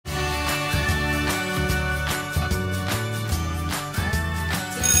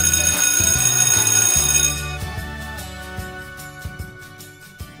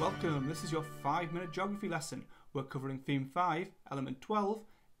Welcome! This is your 5-minute geography lesson. We're covering Theme 5, Element 12,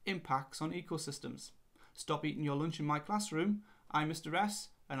 Impacts on Ecosystems. Stop eating your lunch in my classroom. I'm Mr. S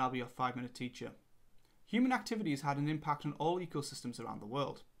and I'll be your 5-minute teacher. Human activity has had an impact on all ecosystems around the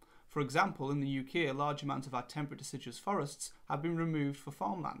world. For example, in the UK, a large amount of our temperate deciduous forests have been removed for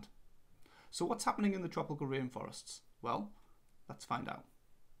farmland. So what's happening in the tropical rainforests? Well, let's find out.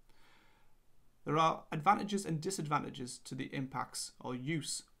 There are advantages and disadvantages to the impacts or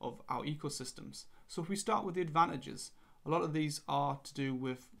use of our ecosystems. So if we start with the advantages, a lot of these are to do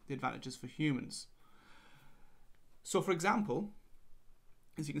with the advantages for humans. So for example,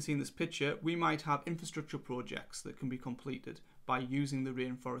 as you can see in this picture, we might have infrastructure projects that can be completed by using the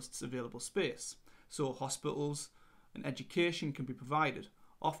rainforest's available space. So hospitals and education can be provided,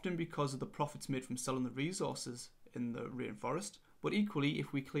 often because of the profits made from selling the resources in the rainforest. But equally,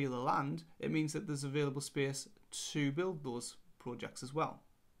 if we clear the land, it means that there's available space to build those projects as well.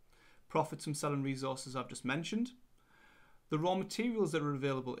 Profits from selling resources I've just mentioned. The raw materials that are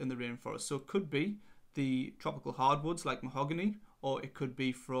available in the rainforest. So it could be the tropical hardwoods like mahogany, or it could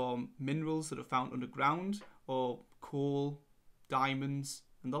be from minerals that are found underground, or coal, diamonds,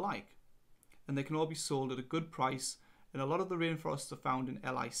 and the like. And they can all be sold at a good price. And a lot of the rainforests are found in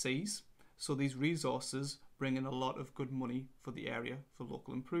LICs. So these resources bring in a lot of good money for the area for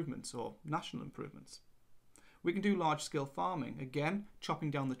local improvements or national improvements. We can do large-scale farming, again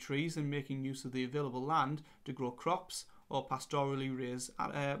chopping down the trees and making use of the available land to grow crops or pastorally raise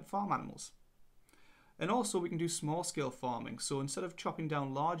farm animals. And also we can do small-scale farming, so instead of chopping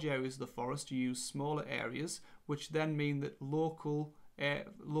down large areas of the forest, you use smaller areas, which then mean that local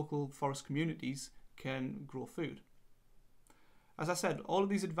forest communities can grow food. As I said, all of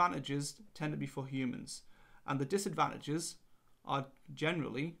these advantages tend to be for humans, and the disadvantages are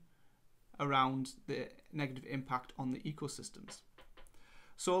generally around the negative impact on the ecosystems.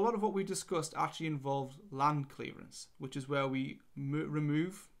 So a lot of what we discussed actually involved land clearance, which is where we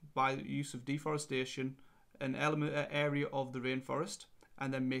remove, by the use of deforestation, an area of the rainforest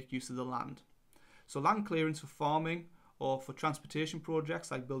and then make use of the land. So land clearance for farming or for transportation projects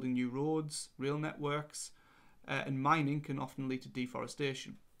like building new roads, rail networks, and mining can often lead to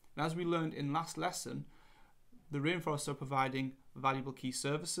deforestation. And as we learned in last lesson, the rainforests are providing valuable key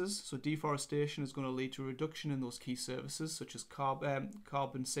services, so deforestation is going to lead to a reduction in those key services such as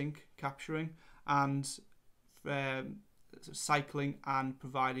carbon sink capturing and cycling and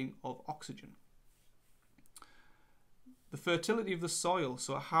providing of oxygen. The fertility of the soil,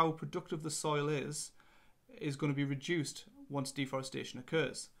 so how productive the soil is going to be reduced once deforestation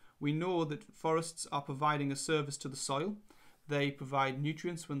occurs. We know that forests are providing a service to the soil. They provide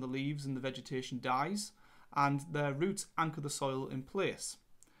nutrients when the leaves and the vegetation dies, and their roots anchor the soil in place.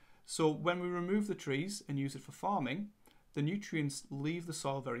 So when we remove the trees and use it for farming, the nutrients leave the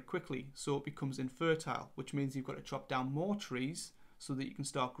soil very quickly, so it becomes infertile, which means you've got to chop down more trees so that you can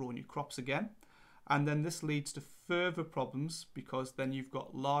start growing your crops again. And then this leads to further problems, because then you've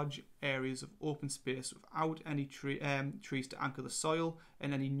got large areas of open space without any trees to anchor the soil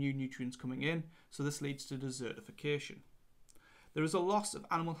and any new nutrients coming in, so this leads to desertification. There is a loss of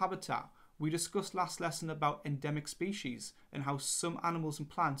animal habitat. We discussed last lesson about endemic species and how some animals and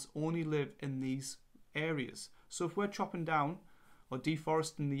plants only live in these areas. So if we're chopping down or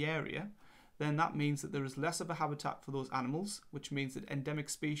deforesting the area, then that means that there is less of a habitat for those animals, which means that endemic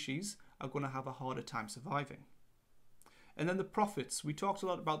species are going to have a harder time surviving. And then the profits. We talked a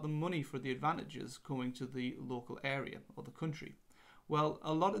lot about the money for the advantages going to the local area or the country. Well,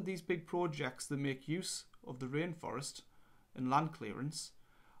 a lot of these big projects that make use of the rainforest and land clearance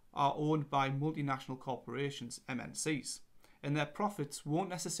are owned by multinational corporations, MNCs, and their profits won't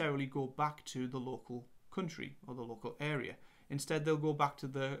necessarily go back to the local country or the local area. Instead, they'll go back to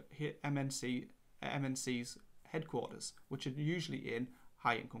the MNC's headquarters, which are usually in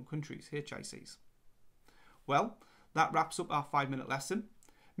high-income countries, HICs. Well, that wraps up our 5-minute lesson.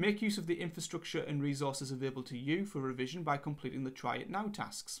 Make use of the infrastructure and resources available to you for revision by completing the Try It Now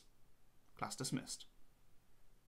tasks. Class dismissed.